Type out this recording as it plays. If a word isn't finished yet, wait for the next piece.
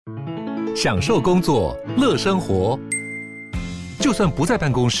享受工作，乐生活。就算不在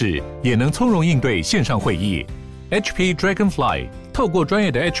办公室，也能从容应对线上会议。HP Dragonfly 透过专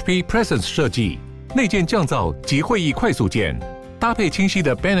业的 HP Presence 设计，内建降噪及会议快速键，搭配清晰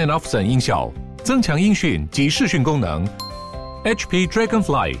的 Bang & Olufsen 音效，增强音讯及视讯功能。HP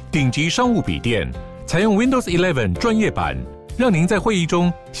Dragonfly 顶级商务笔电，采用 Windows 11专业版，让您在会议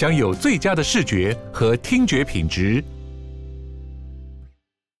中享有最佳的视觉和听觉品质。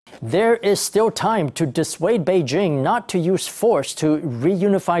There is still time to dissuade Beijing not to use force to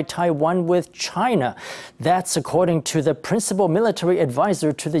reunify Taiwan with China. That's according to the principal military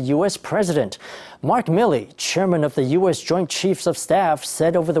advisor to the U.S. president. Mark Milley, chairman of the U.S. Joint Chiefs of Staff,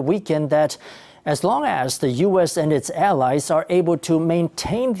 said over the weekend that as long as the U.S. and its allies are able to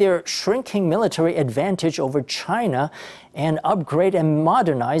maintain their shrinking military advantage over China and upgrade and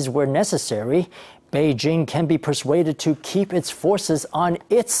modernize where necessary, Beijing can be persuaded to keep its forces on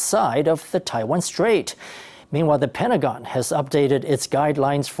its side of the Taiwan Strait. Meanwhile, the Pentagon has updated its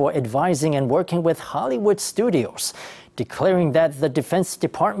guidelines for advising and working with Hollywood studios, declaring that the Defense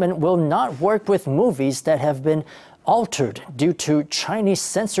Department will not work with movies that have been altered due to Chinese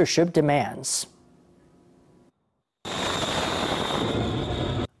censorship demands.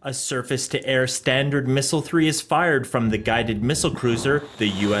 A surface-to-air Standard Missile-3 is fired from the guided missile cruiser,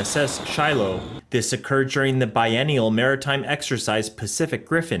 the USS Shiloh. This occurred during the biennial maritime exercise Pacific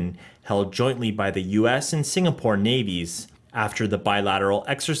Griffin, held jointly by the U.S. and Singapore navies. After the bilateral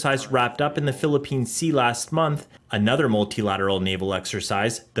exercise wrapped up in the Philippine Sea last month, another multilateral naval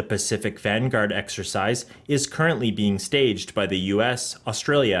exercise, the Pacific Vanguard exercise, is currently being staged by the U.S.,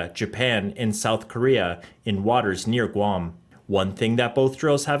 Australia, Japan, and South Korea in waters near Guam. One thing that both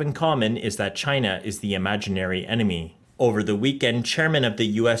drills have in common is that China is the imaginary enemy. Over the weekend, Chairman of the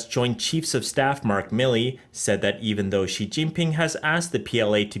U.S. Joint Chiefs of Staff Mark Milley said that even though Xi Jinping has asked the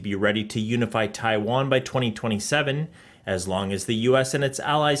PLA to be ready to unify Taiwan by 2027, as long as the U.S. and its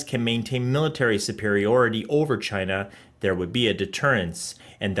allies can maintain military superiority over China, there would be a deterrence,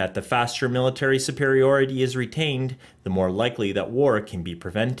 and that the faster military superiority is retained, the more likely that war can be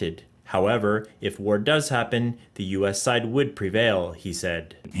prevented. However, if war does happen, the U.S. side would prevail, he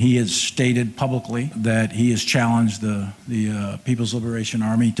said. He has stated publicly that he has challenged the People's Liberation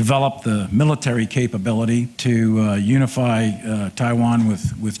Army, develop the military capability to unify Taiwan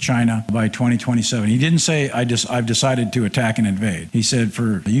with China by 2027. He didn't say, I've decided to attack and invade. He said,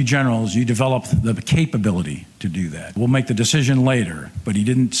 for you generals, you develop the capability to do that. We'll make the decision later, but he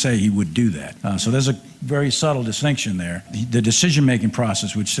didn't say he would do that. So there's a very subtle distinction there. The decision-making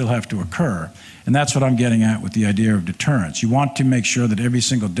process would still have to occur, and that's what I'm getting at with the idea of deterrence. You want to make sure that every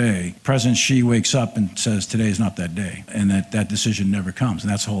single day President Xi wakes up and says today is not that day, and that decision never comes,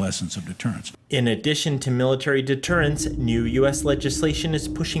 and that's the whole essence of deterrence. In addition to military deterrence, new U.S. legislation is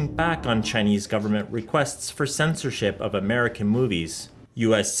pushing back on Chinese government requests for censorship of American movies.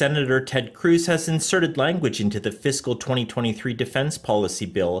 U.S. Senator Ted Cruz has inserted language into the fiscal 2023 defense policy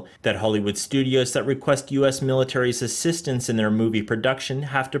bill that Hollywood studios that request U.S. military's assistance in their movie production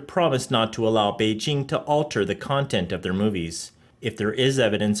have to promise not to allow Beijing to alter the content of their movies. If there is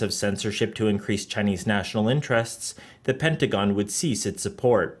evidence of censorship to increase Chinese national interests, the Pentagon would cease its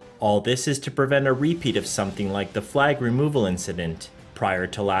support. All this is to prevent a repeat of something like the flag removal incident. Prior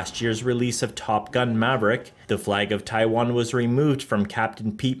to last year's release of Top Gun Maverick, the flag of Taiwan was removed from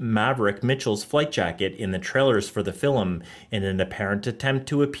Captain Pete Maverick Mitchell's flight jacket in the trailers for the film in an apparent attempt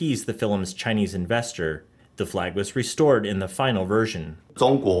to appease the film's Chinese investor. The flag was restored in the final version.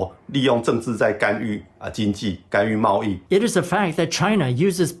 中国利用政治在干预经济、干预贸易。 It is a fact that China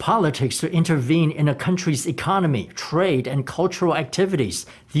uses politics to intervene in a country's economy, trade, and cultural activities.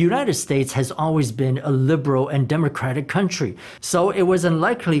 The United States has always been a liberal and democratic country, so it was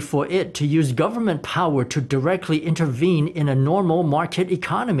unlikely for it to use government power to directly intervene in a normal market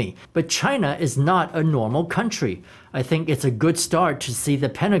economy. But China is not a normal country. I think it's a good start to see the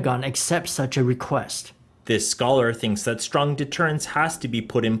Pentagon accept such a request. This scholar thinks that strong deterrence has to be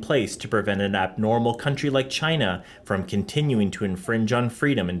put in place to prevent an abnormal country like China from continuing to infringe on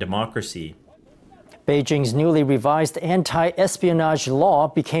freedom and democracy. Beijing's newly revised anti-espionage law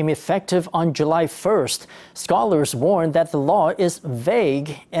became effective on July 1st. Scholars warn that the law is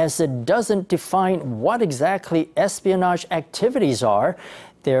vague as it doesn't define what exactly espionage activities are,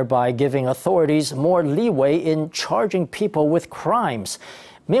 thereby giving authorities more leeway in charging people with crimes.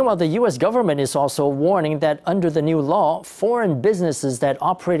 Meanwhile, the U.S. government is also warning that under the new law, foreign businesses that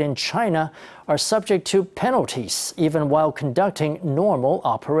operate in China are subject to penalties, even while conducting normal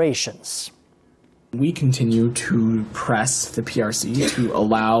operations. We continue to press the PRC to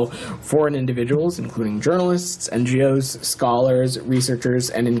allow foreign individuals, including journalists, NGOs, scholars, researchers,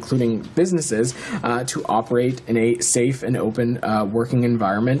 and including businesses, to operate in a safe and open working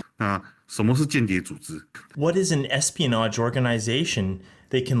environment. What is an espionage organization?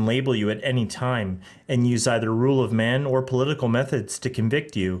 They can label you at any time and use either rule of man or political methods to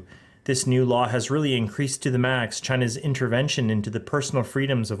convict you. This new law has really increased to the max China's intervention into the personal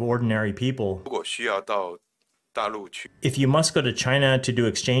freedoms of ordinary people. If you must go to China to do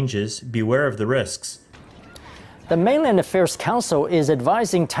exchanges, beware of the risks. The Mainland Affairs Council is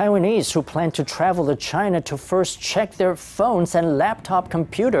advising Taiwanese who plan to travel to China to first check their phones and laptop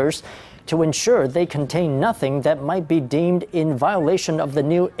computers to ensure they contain nothing that might be deemed in violation of the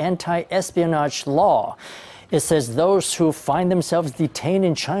new anti-espionage law. It says those who find themselves detained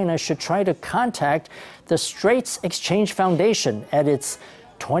in China should try to contact the Straits Exchange Foundation at its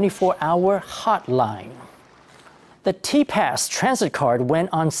 24-hour hotline. The T-Pass transit card went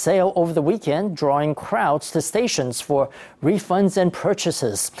on sale over the weekend, drawing crowds to stations for refunds and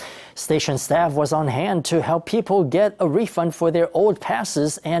purchases. Station staff was on hand to help people get a refund for their old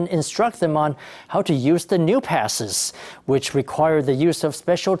passes and instruct them on how to use the new passes, which require the use of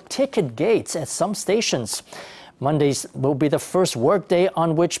special ticket gates at some stations. Mondays will be the first workday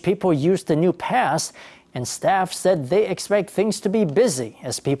on which people use the new pass, and staff said they expect things to be busy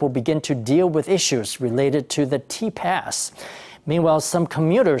as people begin to deal with issues related to the T-Pass. Meanwhile, some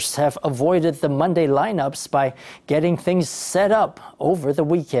commuters have avoided the Monday lineups by getting things set up over the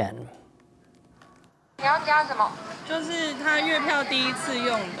weekend.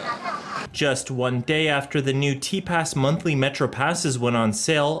 Just one day after the new T-Pass monthly Metro passes went on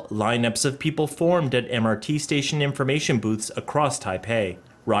sale, lineups of people formed at MRT station information booths across Taipei.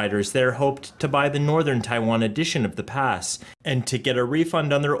 Riders there hoped to buy the Northern Taiwan edition of the pass and to get a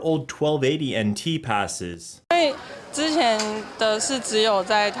refund on their old 1280 NT passes.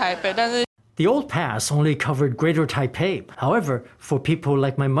 The old pass only covered Greater Taipei. However, for people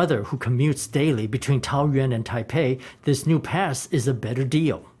like my mother who commutes daily between Taoyuan and Taipei, this new pass is a better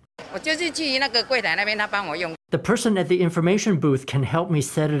deal. The person at the information booth can help me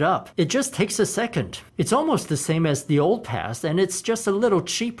set it up. It just takes a second. It's almost the same as the old pass, and it's just a little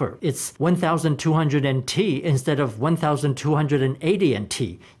cheaper. It's 1,200 NT instead of 1,280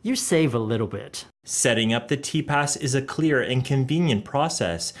 NT. You save a little bit. Setting up the T-Pass is a clear and convenient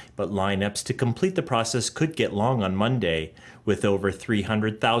process, but lineups to complete the process could get long on Monday. With over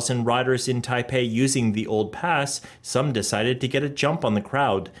 300,000 riders in Taipei using the old pass, some decided to get a jump on the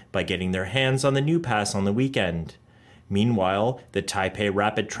crowd by getting their hands on the new pass on the weekend. Meanwhile, the Taipei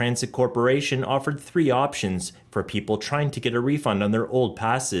Rapid Transit Corporation offered 3 options for people trying to get a refund on their old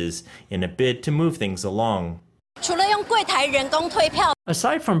passes in a bid to move things along.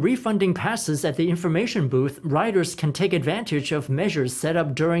 Aside from refunding passes at the information booth, riders can take advantage of measures set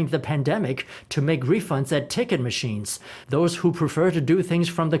up during the pandemic to make refunds at ticket machines. Those who prefer to do things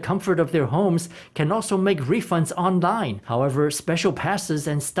from the comfort of their homes can also make refunds online. However, special passes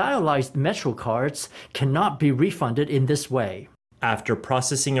and stylized Metro cards cannot be refunded in this way. After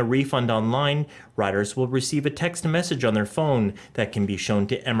processing a refund online, riders will receive a text message on their phone that can be shown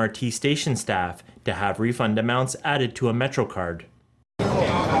to MRT station staff to have refund amounts added to a Metro card.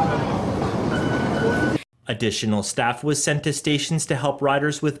 Additional staff was sent to stations to help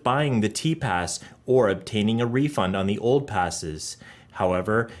riders with buying the T-Pass or obtaining a refund on the old passes.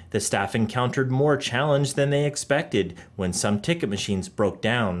 However, the staff encountered more challenge than they expected when some ticket machines broke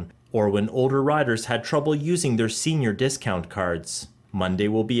down, or when older riders had trouble using their senior discount cards. Monday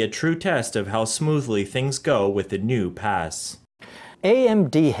will be a true test of how smoothly things go with the new pass.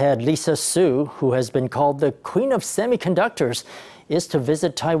 AMD head Lisa Su, who has been called the Queen of Semiconductors, is to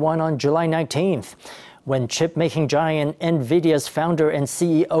visit Taiwan on July 19th. When chip-making giant NVIDIA's founder and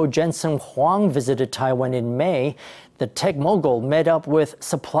CEO Jensen Huang visited Taiwan in May, the tech mogul met up with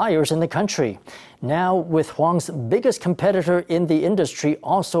suppliers in the country. Now, with Huang's biggest competitor in the industry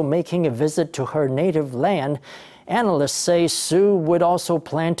also making a visit to her native land, analysts say Su would also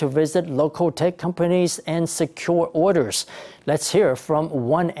plan to visit local tech companies and secure orders. Let's hear from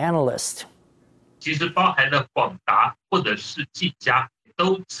one analyst. 其实包含了广达或者是技嘉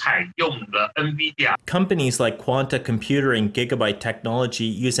都采用了 NVIDIA. Companies like Quanta Computer and Gigabyte Technology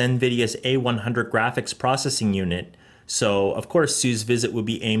use NVIDIA's A100 graphics processing unit. So, of course, Su's visit would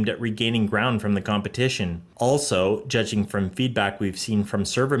be aimed at regaining ground from the competition. Also, judging from feedback we've seen from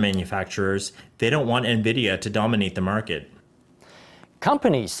server manufacturers, they don't want NVIDIA to dominate the market.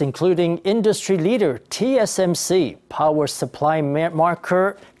 Companies, including industry leader TSMC, power supply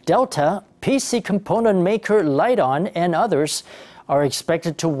marker Delta, PC component maker Lite-On, and others, are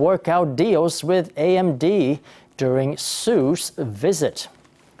expected to work out deals with AMD during Su's visit.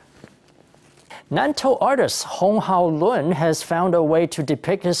 Nantou artist Hong Hao-lun has found a way to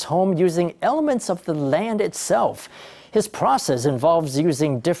depict his home using elements of the land itself. His process involves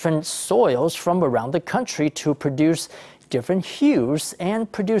using different soils from around the country to produce different hues and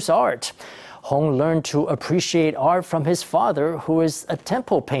produce art. Hong learned to appreciate art from his father, who is a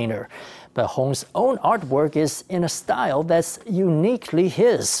temple painter. But Hong's own artwork is in a style that's uniquely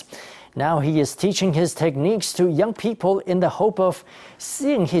his. Now he is teaching his techniques to young people in the hope of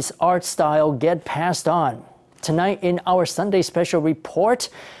seeing his art style get passed on. Tonight in our Sunday Special report,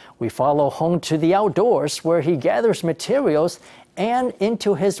 we follow Hong to the outdoors where he gathers materials and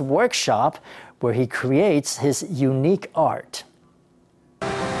into his workshop where he creates his unique art.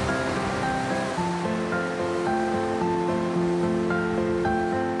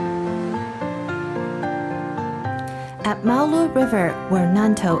 At Maolu River, where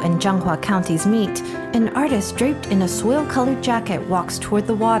Nantou and Zhanghua counties meet, an artist draped in a soil-colored jacket walks toward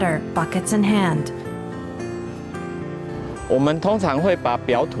the water, buckets in hand. 我们通常会把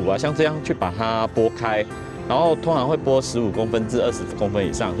表土啊，像这样去把它拨开，然后通常会拨15公分至20公分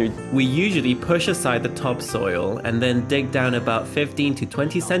以上去。We usually push aside the topsoil and then dig down about 15 to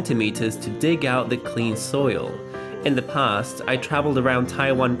 20 centimeters to dig out the clean soil. In the past, I traveled around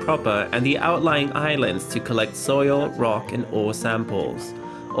Taiwan proper and the outlying islands to collect soil, rock, and ore samples.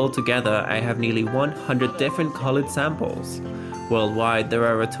 Altogether, I have nearly 100 different colored samples. Worldwide, there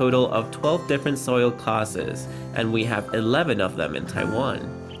are a total of 12 different soil classes, and we have 11 of them in Taiwan.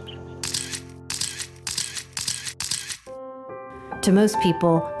 To most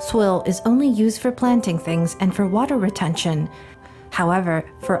people, soil is only used for planting things and for water retention. However,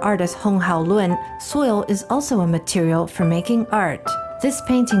 for artist Hong Hao-lun, soil is also a material for making art. This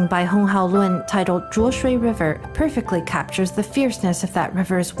painting by Hong Hao-lun, titled Zhuoshui River, perfectly captures the fierceness of that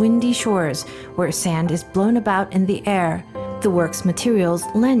river's windy shores, where sand is blown about in the air. The work's materials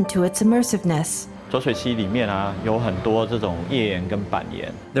lend to its immersiveness. 浊水溪里面啊，有很多这种页岩跟板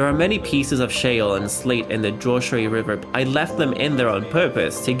岩。 There are many pieces of shale and slate in the Zhuoshui River. I left them in there on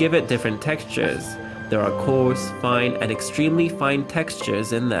purpose to give it different textures. There are coarse, fine, and extremely fine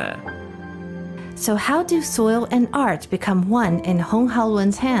textures in there. So how do soil and art become one in Hong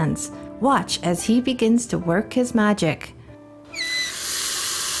Hao-lun's hands? Watch as he begins to work his magic. "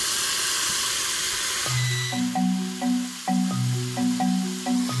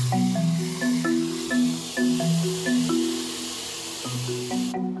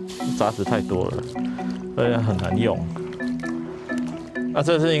杂质太多了，而且很难用。那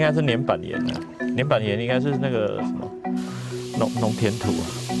这是应该是粘板岩的，粘板岩应该是那个什么农田土啊。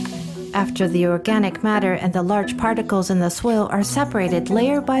 After the organic matter and the large particles in the soil are separated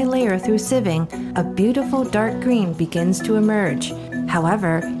layer by layer through sieving, a beautiful dark green begins to emerge.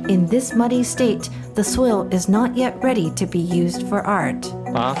 However, in this muddy state, the soil is not yet ready to be used for art.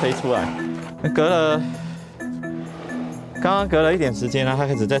 把它飞出来，刚刚隔了一点时间，它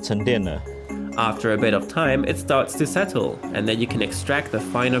开始在沉淀了。 After a bit of time, it starts to settle, and then you can extract the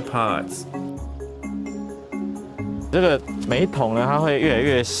finer parts. 这个每一桶呢，它会越来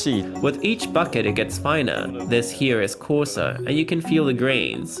越细。 With each bucket, it gets finer. This here is coarser, and you can feel the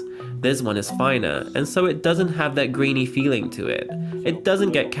grains. This one is finer, and so it doesn't have that grainy feeling to it. It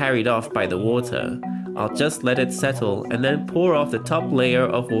doesn't get carried off by the water. I'll just let it settle and then pour off the top layer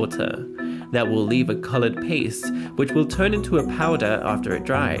of water. That will leave a colored paste, which will turn into a powder after it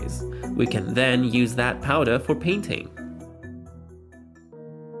dries. We can then use that powder for painting.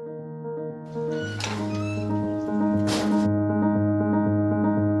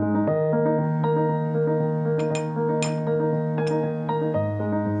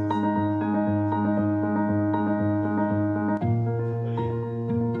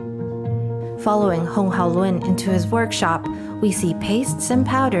 Following Hong Hao-lun into his workshop, we see pastes and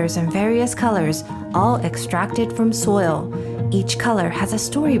powders in various colors, all extracted from soil. Each color has a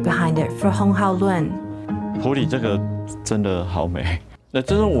story behind it for Hong Hao-lun. 普里这个真的好美，那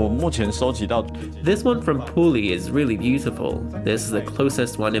这是我目前收集到。 This one from Puli is really beautiful. This is the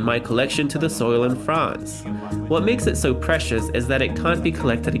closest one in my collection to the soil in France. What makes it so precious is that it can't be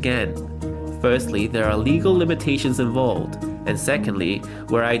collected again. Firstly, there are legal limitations involved. And secondly,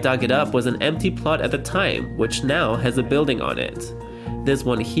 where I dug it up was an empty plot at the time, which now has a building on it. This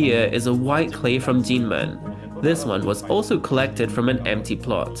one here is a white clay from Jinmen. This one was also collected from an empty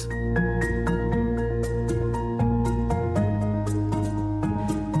plot.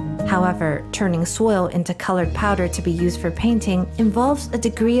 However, turning soil into colored powder to be used for painting involves a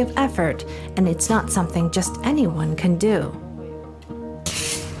degree of effort, and it's not something just anyone can do.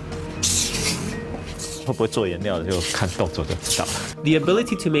 会不会做颜料就看动作就知道。The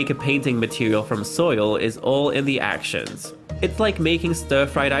ability to make a painting material from soil is all in the actions. It's like making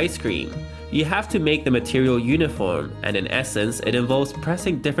stir-fried ice cream. You have to make the material uniform, and in essence, it involves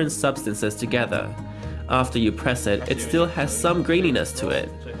pressing different substances together. After you press it, it still has some graininess to it.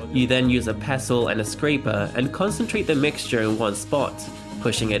 You then use a pestle and a scraper and concentrate the mixture in one spot,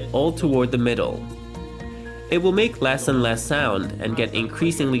 pushing it all toward the middle. It will make less and less sound and get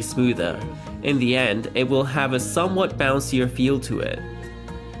increasingly smoother. In the end, it will have a somewhat bouncier feel to it.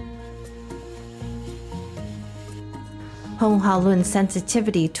 Hong Haolun's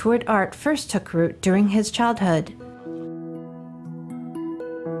sensitivity toward art first took root during his childhood.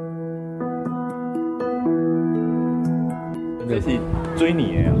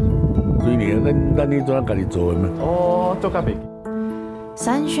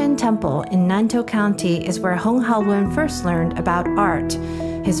 Sanshan Temple in Nantou County is where Hong Haolun first learned about art.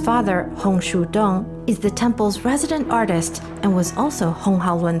 His father, Hong Shudong, is the temple's resident artist and was also Hong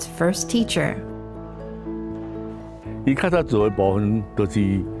Haolun's first teacher. In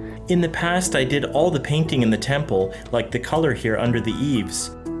the past, I did all the painting in the temple, like the color here under the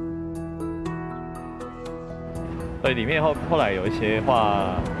eaves.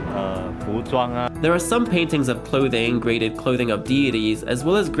 There are some paintings of clothing, graded clothing of deities, as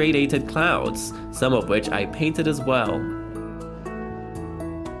well as gradated clouds, some of which I painted as well.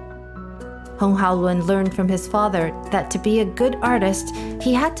 Hong Haolun learned from his father that to be a good artist,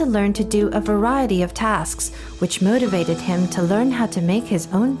 he had to learn to do a variety of tasks, which motivated him to learn how to make his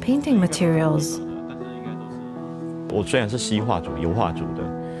own painting materials. 我虽然是西画组、油画组的，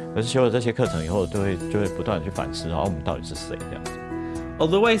可是修了这些课程以后，就会不断的去反思，然后我们到底是谁这样子。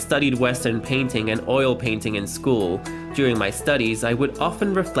Although I studied Western painting and oil painting in school, during my studies I would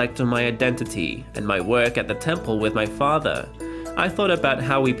often reflect on my identity and my work at the temple with my father. I thought about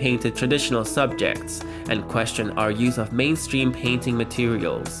how we painted traditional subjects and questioned our use of mainstream painting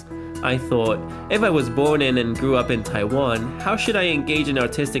materials. I thought, if I was born in and grew up in Taiwan, how should I engage in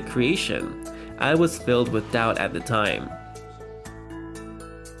artistic creation? I was filled with doubt at the time.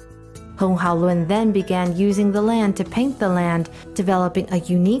 Hong Haolun then began using the land to paint the land, developing a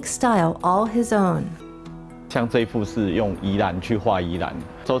unique style all his own. 像这一幅是用宜兰去画宜兰，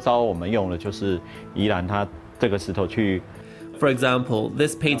周遭我们用的就是宜兰它这个石头去。For example,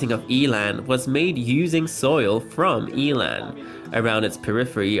 this painting of Yilan was made using soil from Yilan. Around its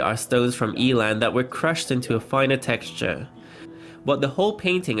periphery are stones from Yilan that were crushed into a finer texture. What the whole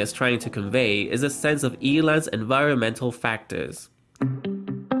painting is trying to convey is a sense of Yilan's environmental factors.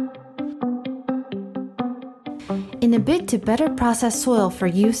 In a bid to better process soil for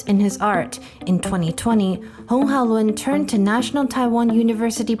use in his art, in 2020, Hong Haolun turned to National Taiwan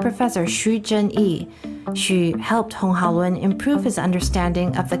University professor Xu Zhenyi. Xu helped Hong Haolun improve his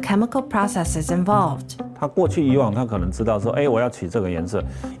understanding of the chemical processes involved.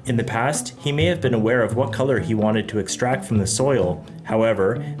 In the past, he may have been aware of what color he wanted to extract from the soil.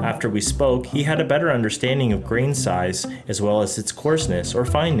 However, after we spoke, he had a better understanding of grain size, as well as its coarseness or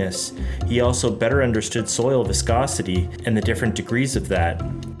fineness. He also better understood soil viscosity and the different degrees of that.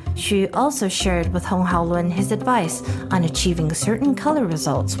 Xu also shared with Hong Haolun his advice on achieving certain color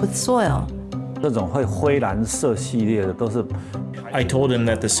results with soil. I told him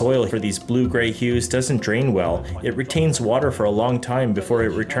that the soil for these blue-gray hues doesn't drain well. It retains water for a long time before it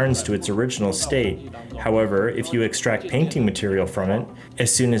returns to its original state. However, if you extract painting material from it,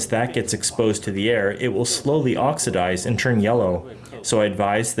 as soon as that gets exposed to the air, it will slowly oxidize and turn yellow. So I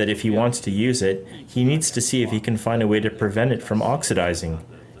advised that if he wants to use it, he needs to see if he can find a way to prevent it from oxidizing.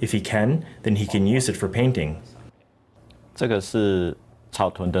 If he can, then he can use it for painting. 这个是草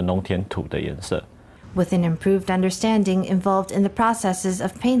屯的农田土的颜色。 With an improved understanding involved in the processes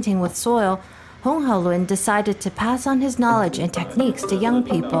of painting with soil, Hong Haolun decided to pass on his knowledge and techniques to young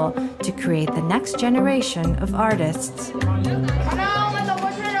people to create the next generation of artists.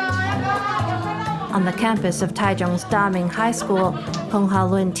 On the campus of Taichung's Daming High School, Hong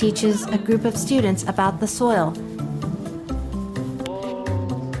Haolun teaches a group of students about the soil.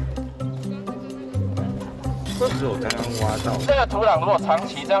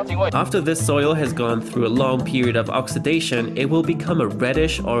 After this soil has gone through a long period of oxidation, it will become a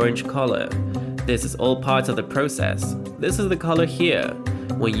reddish-orange color. This is all part of the process. This is the color here.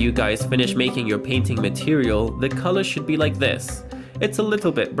 When you guys finish making your painting material, the color should be like this. It's a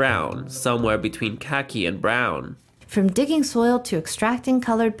little bit brown, somewhere between khaki and brown. From digging soil to extracting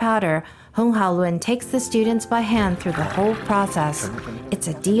colored powder, Hong Haolun takes the students by hand through the whole process. It's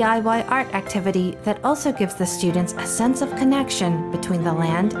a DIY art activity that also gives the students a sense of connection between the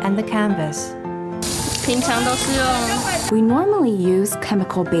land and the canvas. We normally use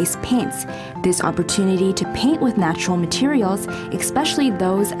chemical-based paints. This opportunity to paint with natural materials, especially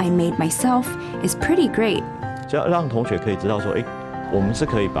those I made myself, is pretty great. 就要让同学可以知道说，我们是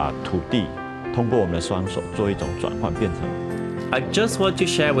可以把土地通过我们的双手做一种转换，变成。I just want to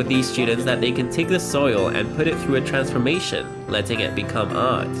share with these students that they can take the soil and put it through a transformation, letting it become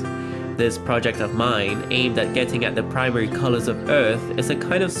art. This project of mine, aimed at getting at the primary colors of Earth, is a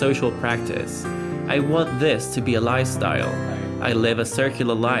kind of social practice. I want this to be a lifestyle. I live a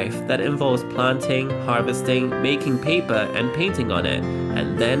circular life that involves planting, harvesting, making paper, and painting on it,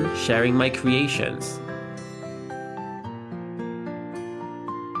 and then sharing my creations.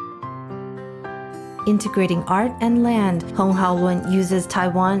 Integrating art and land, Hong Haolun uses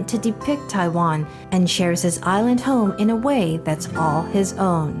Taiwan to depict Taiwan and shares his island home in a way that's all his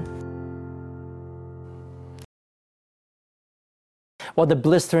own. Well, the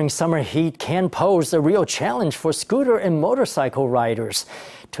blistering summer heat can pose a real challenge for scooter and motorcycle riders.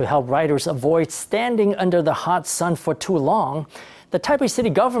 To help riders avoid standing under the hot sun for too long, the Taipei city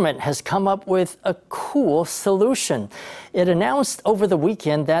government has come up with a cool solution. It announced over the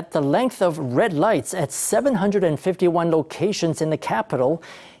weekend that the length of red lights at 751 locations in the capital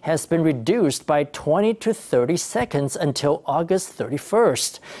has been reduced by 20 to 30 seconds until August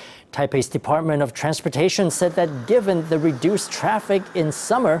 31st. Taipei's Department of Transportation said that given the reduced traffic in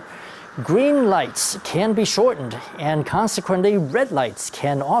summer, green lights can be shortened, and consequently red lights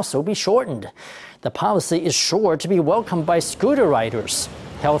can also be shortened. The policy is sure to be welcomed by scooter riders.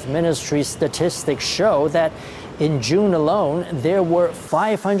 Health Ministry statistics show that in June alone, there were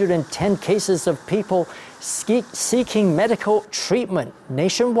 510 cases of people seeking medical treatment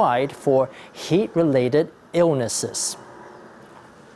nationwide for heat-related illnesses.